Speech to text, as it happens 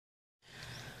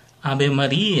Ave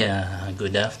Maria,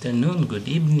 good afternoon, good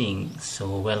evening.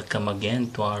 So welcome again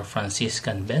to our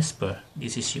Franciscan VESPER.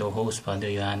 This is your host,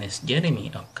 Father Johannes Jeremy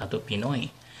of Cato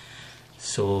Pinoy.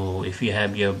 So if you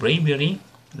have your breviary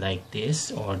like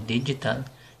this or digital,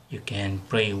 you can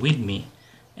pray with me.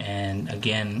 And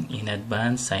again, in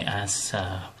advance, I ask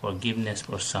forgiveness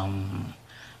for some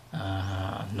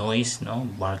noise,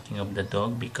 barking of the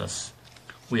dog, because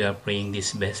we are praying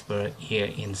this Vesper here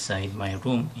inside my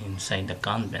room, inside the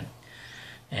convent.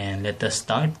 And let us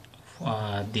start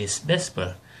this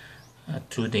Vesper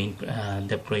through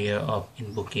the prayer of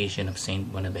invocation of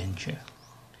Saint Bonaventure.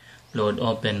 Lord,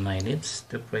 open my lips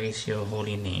to praise your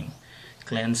holy name.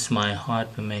 Cleanse my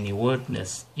heart from any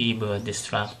worthless, evil,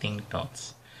 distracting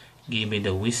thoughts. Give me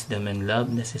the wisdom and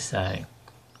love necessary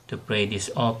to pray this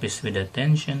office with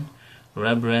attention,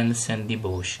 reverence, and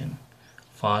devotion.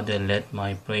 Father, let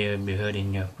my prayer be heard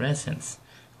in your presence,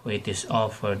 for it is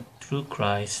offered through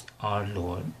Christ our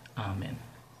Lord. Amen.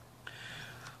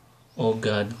 O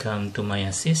God, come to my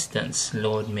assistance.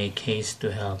 Lord, make haste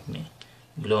to help me.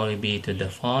 Glory be to the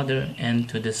Father, and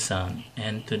to the Son,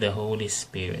 and to the Holy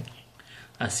Spirit,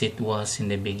 as it was in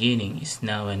the beginning, is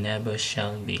now, and ever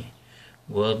shall be,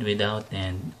 world without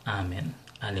end. Amen.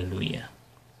 Alleluia.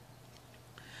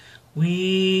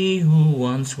 We who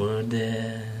once were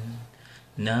dead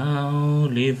now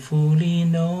live fully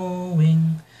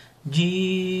knowing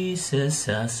Jesus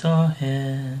as our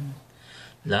head.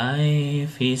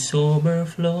 Life is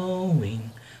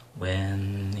overflowing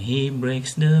when He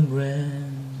breaks the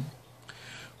bread.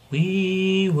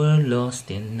 We were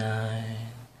lost in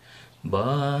night,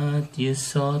 but you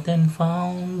sought and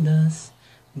found us.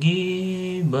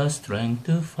 Give us strength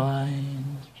to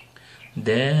find.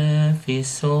 Death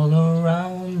is all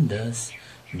around us.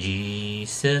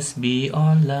 Jesus be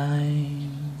our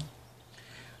light.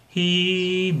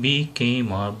 He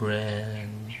became our bread.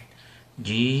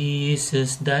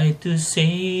 Jesus died to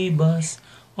save us.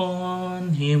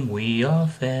 On Him we are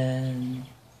fed.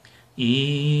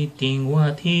 Eating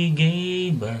what He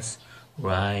gave us,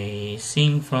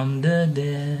 rising from the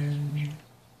dead.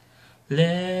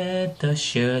 Let us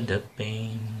share the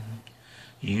pain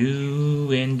you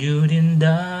endured in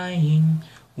dying.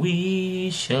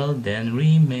 We shall then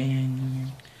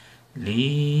remain,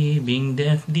 living,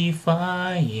 death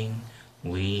defying.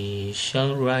 We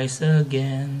shall rise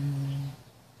again.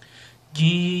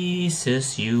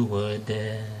 Jesus, you were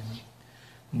dead,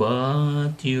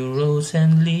 but you rose,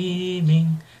 and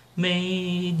living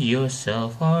made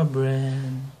yourself our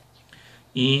bread.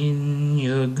 In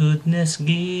your goodness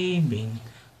giving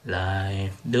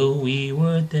life, though we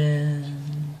were dead.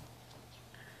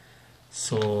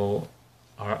 So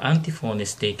our antiphon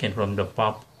is taken from the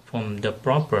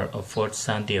proper of fourth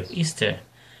Sunday of Easter,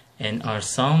 and our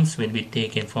psalms will be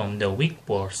taken from the week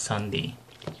 4 Sunday.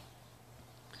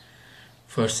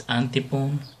 First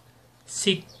antiphon: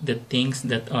 seek the things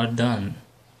that are done,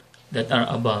 that are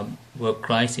above, where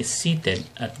Christ is seated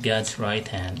at God's right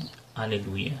hand.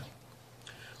 Alleluia.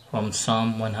 From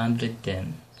Psalm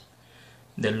 110.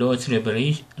 The Lord's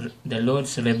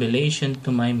revelation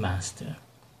to my Master.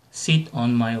 Sit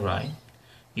on my right.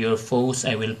 Your foes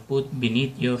I will put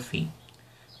beneath your feet.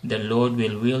 The Lord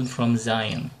will wield from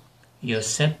Zion your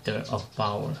scepter of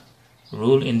power.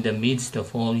 Rule in the midst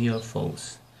of all your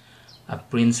foes. A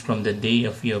prince from the day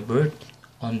of your birth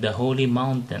on the holy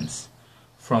mountains.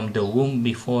 From the womb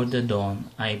before the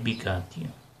dawn I begot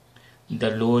you.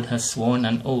 The Lord has sworn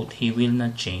an oath He will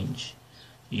not change.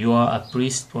 You are a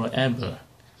priest forever,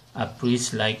 a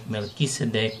priest like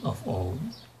Melchizedek of old.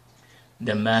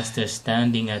 The Master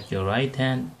standing at your right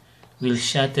hand will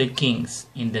shatter kings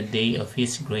in the day of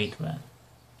His great wrath.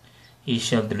 He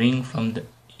shall drink from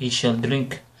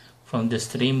the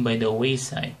stream by the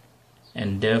wayside,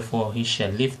 and therefore He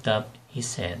shall lift up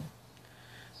His head.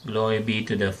 Glory be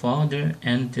to the Father,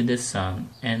 and to the Son,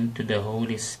 and to the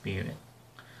Holy Spirit,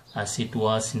 as it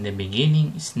was in the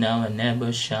beginning, is now, and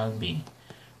ever shall be,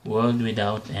 world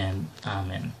without end.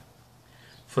 Amen.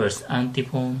 First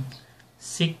antiphon: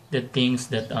 seek the things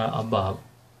that are above,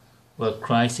 where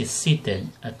Christ is seated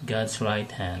at God's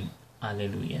right hand.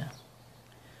 Alleluia.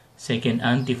 Second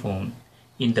antiphon: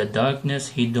 in the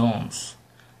darkness He dawns,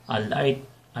 a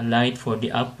light for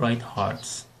the upright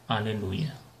hearts.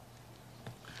 Alleluia.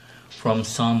 From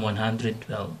Psalm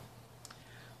 112.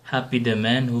 Happy the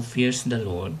man who fears the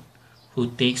Lord, who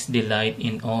takes delight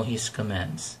in all His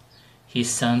commands.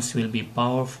 His sons will be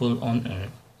powerful on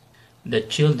earth. The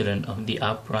children of the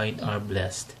upright are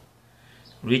blessed.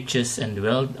 Riches and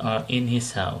wealth are in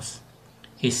His house.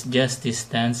 His justice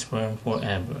stands firm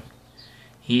forever.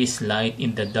 He is light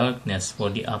in the darkness for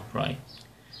the upright.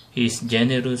 He is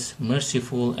generous,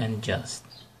 merciful, and just.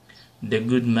 The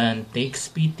good man takes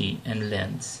pity and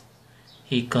lends.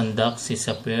 He conducts his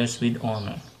affairs with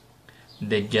honor.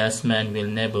 The just man will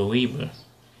never waver.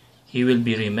 He will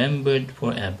be remembered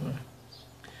forever.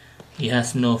 He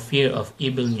has no fear of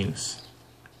evil news.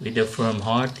 With a firm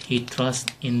heart he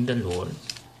trusts in the Lord.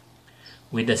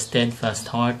 With a steadfast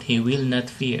heart he will not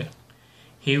fear.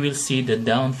 He will see the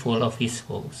downfall of his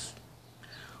foes.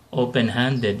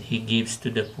 Open-handed he gives to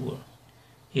the poor.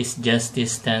 His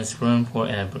justice stands firm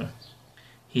forever.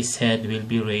 His head will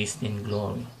be raised in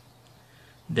glory.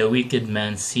 The wicked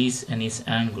man sees and is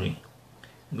angry,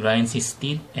 grinds his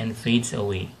teeth and fades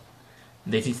away.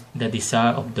 The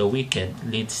desire of the wicked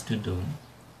leads to doom.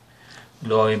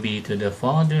 Glory be to the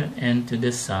Father, and to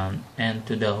the Son, and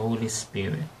to the Holy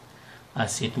Spirit,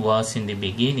 as it was in the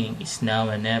beginning, is now,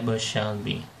 and ever shall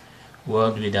be,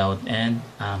 world without end.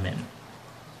 Amen.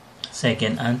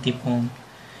 Second antiphon.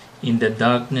 In the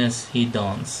darkness he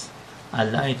dawns, a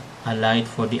light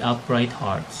for the upright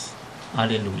hearts.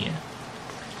 Alleluia.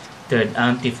 Third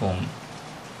antiphon.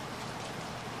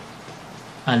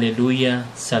 Alleluia,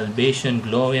 salvation,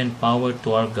 glory, and power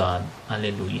to our God.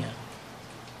 Alleluia.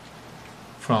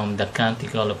 From the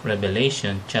Canticle of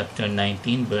Revelation, chapter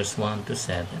 19, verse 1 to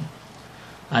 7.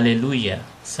 Alleluia,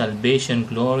 salvation,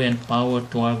 glory, and power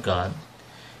to our God.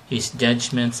 His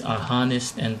judgments are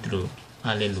honest and true.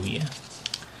 Alleluia.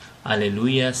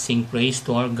 Alleluia, sing praise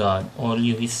to our God, all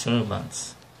you his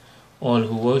servants, all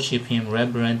who worship him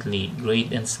reverently,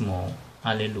 great and small.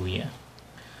 Alleluia.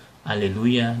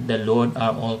 Alleluia, the Lord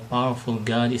our all-powerful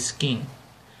God is King.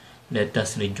 Let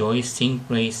us rejoice, sing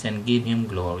praise, and give him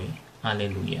glory.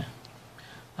 Alleluia.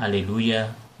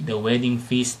 Alleluia, the wedding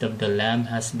feast of the Lamb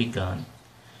has begun,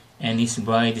 and his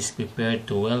bride is prepared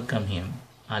to welcome him.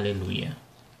 Alleluia.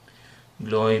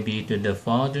 Glory be to the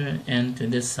Father, and to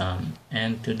the Son,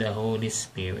 and to the Holy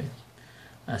Spirit,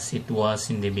 as it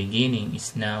was in the beginning,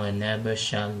 is now, and ever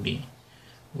shall be,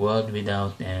 world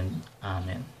without end.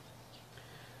 Amen.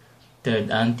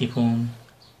 Third antiphon.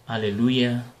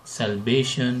 Alleluia,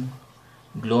 salvation,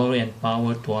 glory, and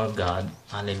power to our God.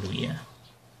 Alleluia.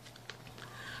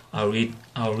 Our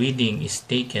reading is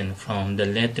taken from the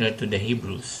letter to the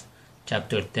Hebrews,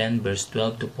 chapter 10, verse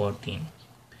 12 to 14.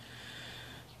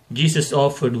 Jesus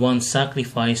offered one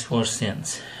sacrifice for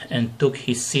sins, and took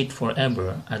his seat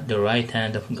forever at the right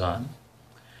hand of God.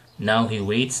 Now he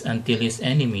waits until his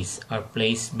enemies are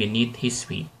placed beneath his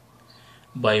feet.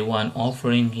 By one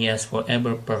offering he has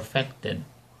forever perfected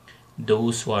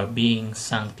those who are being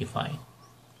sanctified.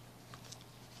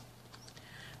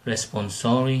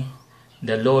 Responsory.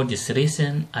 The Lord is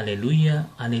risen. Alleluia,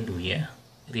 alleluia.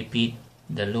 Repeat.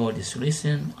 The Lord is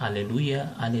risen.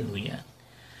 Alleluia, alleluia.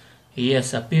 He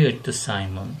has appeared to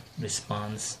Simon.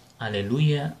 Response.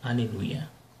 Alleluia, alleluia.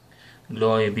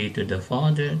 Glory be to the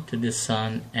Father, to the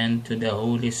Son, and to the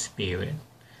Holy Spirit.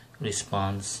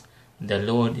 Response. The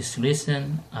Lord is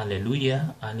risen.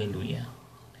 Alleluia, alleluia.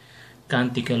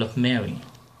 Canticle of Mary.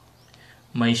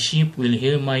 My sheep will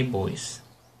hear my voice.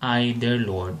 I, their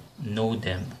Lord, know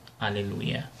them.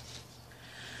 Alleluia.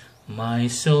 My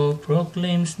soul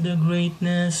proclaims the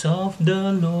greatness of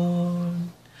the Lord.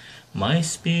 My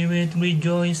spirit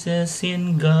rejoices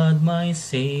in God my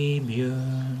Savior.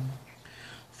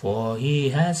 For he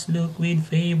has looked with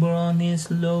favor on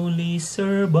his lowly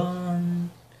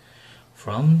servant.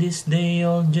 From this day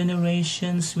all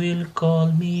generations will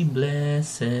call me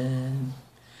blessed.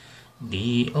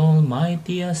 The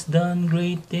Almighty has done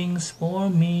great things for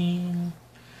me,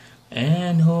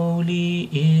 and holy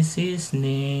is his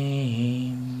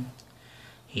name.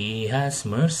 He has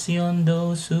mercy on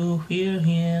those who fear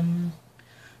him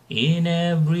in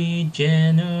every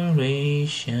generation.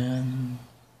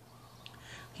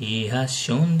 He has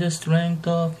shown the strength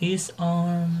of his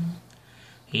arm.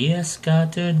 He has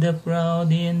scattered the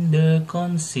proud in the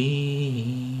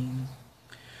conceit.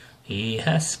 He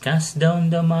has cast down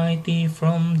the mighty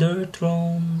from their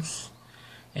thrones,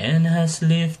 and has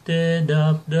lifted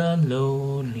up the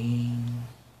lowly.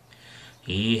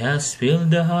 He has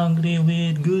filled the hungry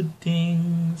with good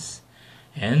things,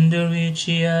 and the rich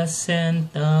he has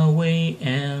sent away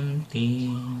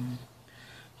empty.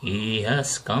 He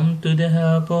has come to the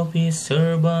help of his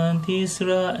servant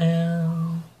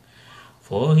Israel,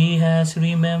 for he has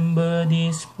remembered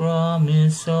his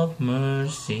promise of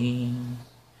mercy,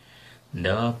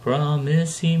 the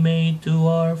promise he made to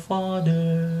our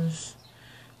fathers,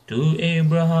 to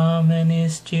Abraham and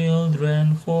his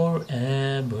children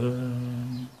forever.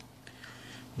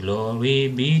 Glory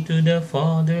be to the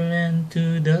Father, and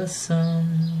to the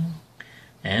Son,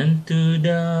 and to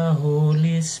the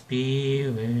Holy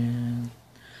Spirit,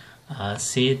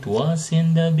 as it was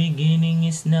in the beginning,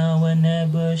 is now, and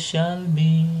ever shall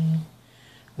be,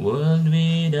 world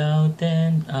without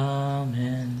end.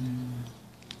 Amen.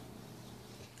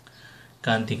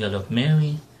 Canticle of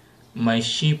Mary. My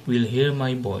sheep will hear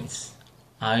my voice.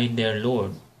 I, their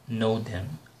Lord, know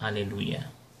them. Alleluia.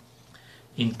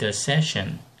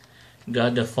 Intercession.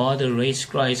 God the Father raised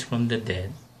Christ from the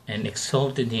dead and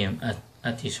exalted him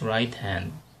at his right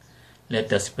hand.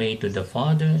 Let us pray to the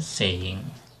Father,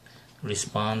 saying,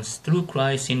 Response. Through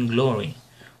Christ in glory,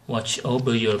 watch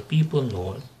over your people,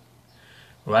 Lord.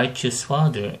 Righteous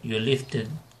Father, you lifted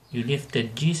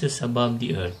Jesus above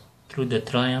the earth through the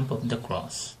triumph of the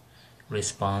cross.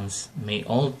 Response. May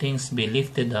all things be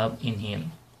lifted up in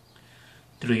him.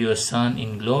 Through your Son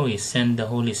in glory, send the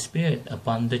Holy Spirit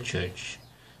upon the Church.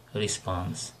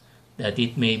 Response. That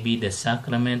it may be the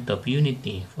sacrament of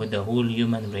unity for the whole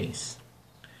human race.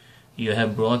 You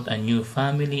have brought a new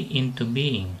family into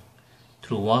being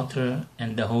through water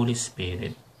and the Holy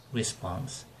Spirit.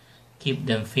 Response. Keep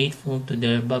them faithful to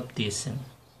their baptism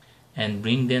and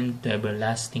bring them to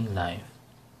everlasting life.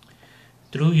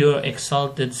 Through your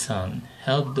exalted Son,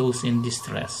 help those in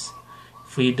distress,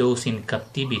 free those in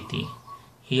captivity,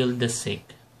 heal the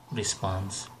sick.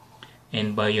 Response.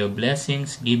 And by your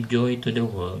blessings give joy to the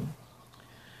world.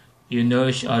 You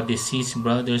nourish our deceased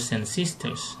brothers and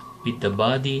sisters with the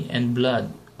body and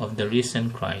blood of the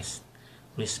risen Christ.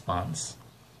 Response.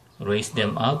 Raise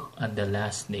them up at the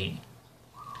last day.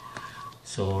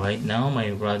 So right now,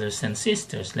 my brothers and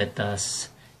sisters, let us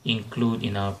include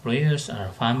in our prayers our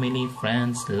family,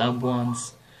 friends, loved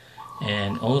ones,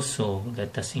 and also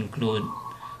let us include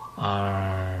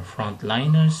our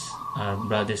frontliners, our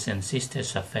brothers and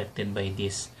sisters affected by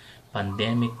this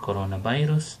pandemic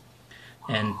coronavirus.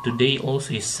 And today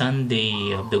also is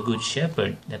Sunday of the Good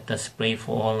Shepherd. Let us pray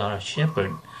for all our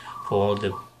shepherd, for all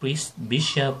the priest,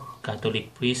 bishop,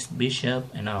 Catholic priest, bishop,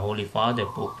 and our Holy Father,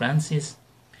 Pope Francis.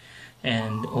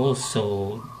 And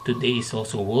also today is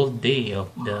also World Day of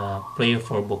the Prayer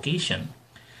for Vocation.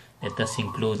 Let us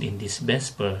include in this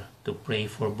VESPER to pray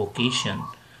for vocation,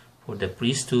 for the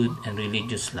priesthood and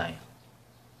religious life.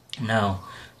 Now,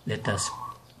 let us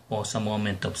pause a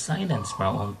moment of silence for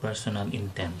our own personal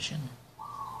intention.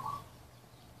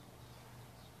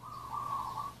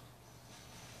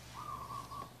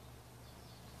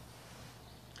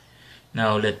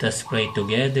 Now let us pray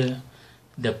together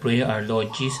the prayer our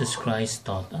Lord Jesus Christ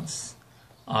taught us.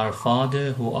 Our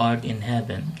Father who art in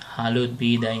heaven, hallowed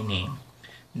be thy name.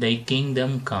 Thy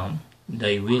kingdom come,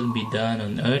 thy will be done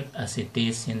on earth as it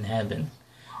is in heaven.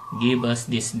 Give us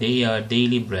this day our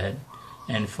daily bread,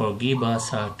 and forgive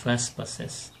us our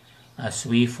trespasses, as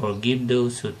we forgive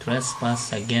those who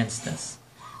trespass against us.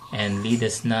 And lead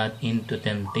us not into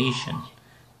temptation,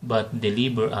 but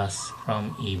deliver us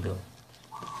from evil.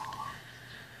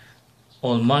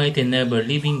 Almighty and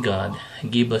ever-living God,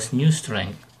 give us new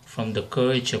strength from the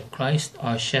courage of Christ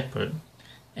our Shepherd,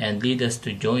 and lead us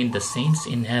to join the saints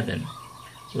in heaven,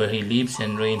 where he lives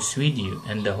and reigns with you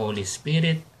and the Holy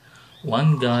Spirit,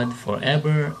 one God,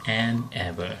 forever and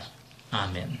ever.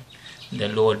 Amen. The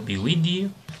Lord be with you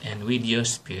and with your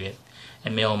spirit.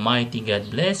 And may Almighty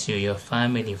God bless you, your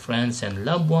family, friends, and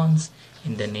loved ones,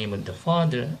 in the name of the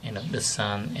Father, and of the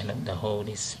Son, and of the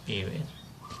Holy Spirit.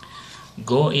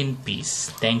 Go in peace.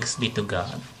 Thanks be to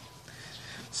God.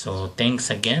 So thanks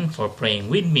again for praying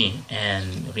with me.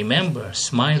 And remember,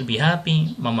 smile, be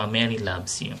happy. Mama Mary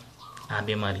loves you.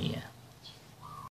 Ave Maria.